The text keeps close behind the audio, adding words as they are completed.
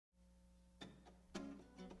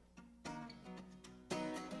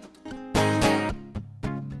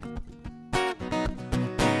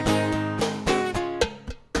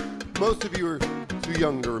Most of you are too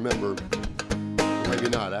young to remember. Maybe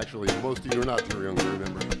not, actually. Most of you are not too young to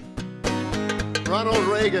remember. Ronald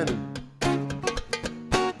Reagan.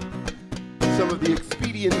 Some of the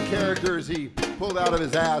expedient characters he pulled out of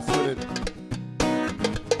his ass when it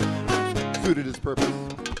suited his purpose.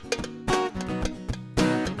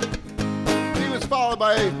 He was followed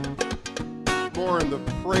by more in the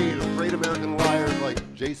parade of great American liars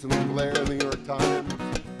like Jayson Blair in the New York Times.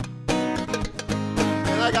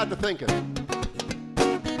 And I got to thinking,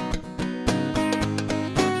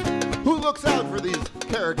 who looks out for these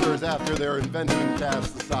characters after they're invented and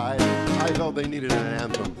cast aside? I felt they needed an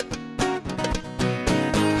anthem.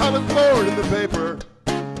 I was born in the paper,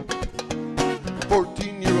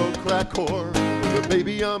 14-year-old crack whore with a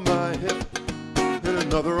baby on my hip and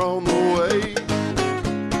another on the way.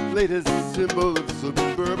 Latest symbol of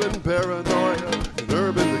suburban paranoia and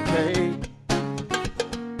urban decay.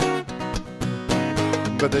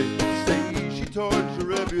 But they say she torched her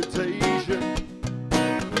reputation,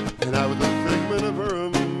 and I was a figment of her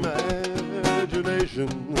imagination.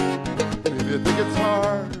 And if you think it's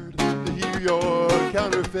hard to hear your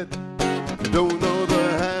counterfeit, you don't know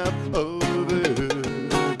the half of it.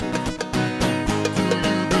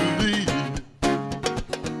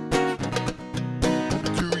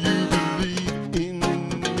 Do you believe in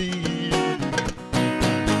me?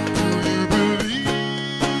 Do you believe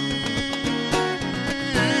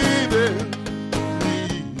in me?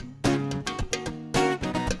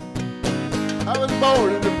 I was born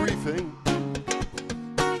in a briefing,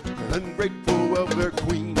 an ungrateful welfare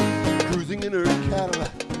queen, cruising in her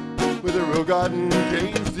Cadillac with her ill-gotten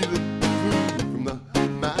gains, stealing food from the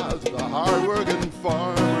mouths of the hard-working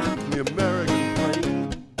farmers in the American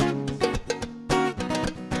plains.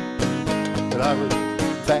 And I was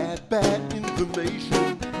bad information,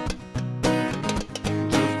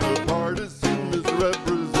 just a partisan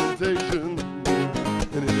misrepresentation.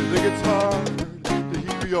 And if you think it's hard to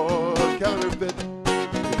hear your counterfeit,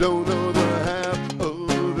 you don't know the half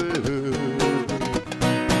of it. Do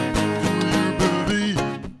you believe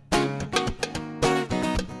in me?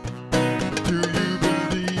 Do you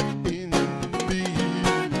believe in me?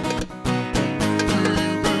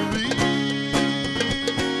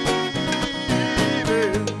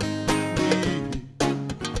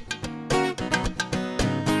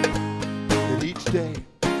 And each day,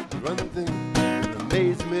 one thing that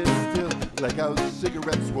amazes me still, like how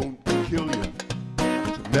cigarettes won't kill you,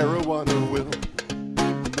 marijuana will.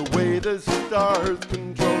 The way the stars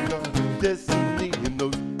control your destiny, and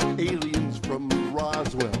those aliens from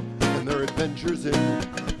Roswell and their adventures in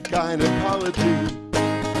gynecology.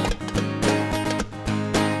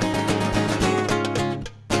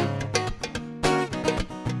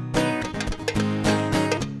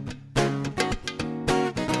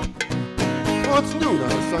 Well, it's noon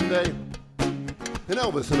on a Sunday, and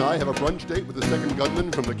Elvis and I have a brunch date with the second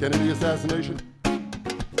gunman from the Kennedy assassination.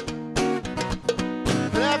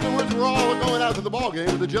 And afterwards, we're all going out to the ball game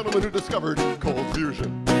with the gentleman who discovered cold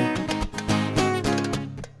fusion.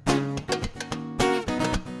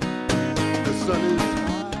 The sun is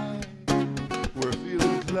high, we're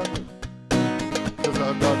feeling clever, 'cause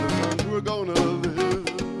our daughter's sons we're gonna live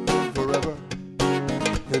forever.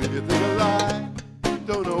 And if you think a lie,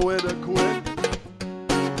 don't know when to quit,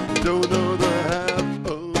 don't know the half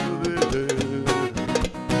of it.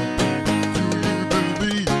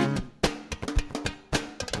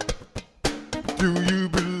 Do you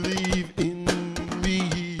believe in me?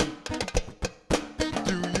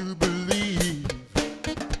 Do you believe?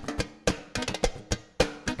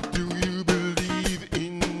 Do you believe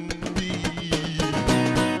in me?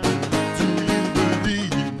 Do you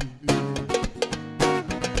believe?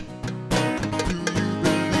 Do you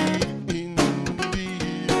believe in me?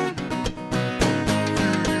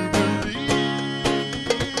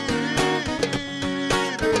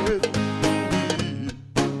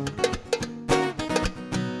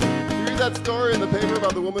 That story in the paper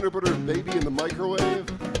about the woman who put her baby in the microwave?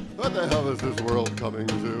 What the hell is this world coming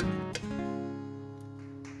to?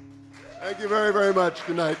 Thank you very, very much.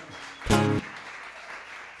 Good night.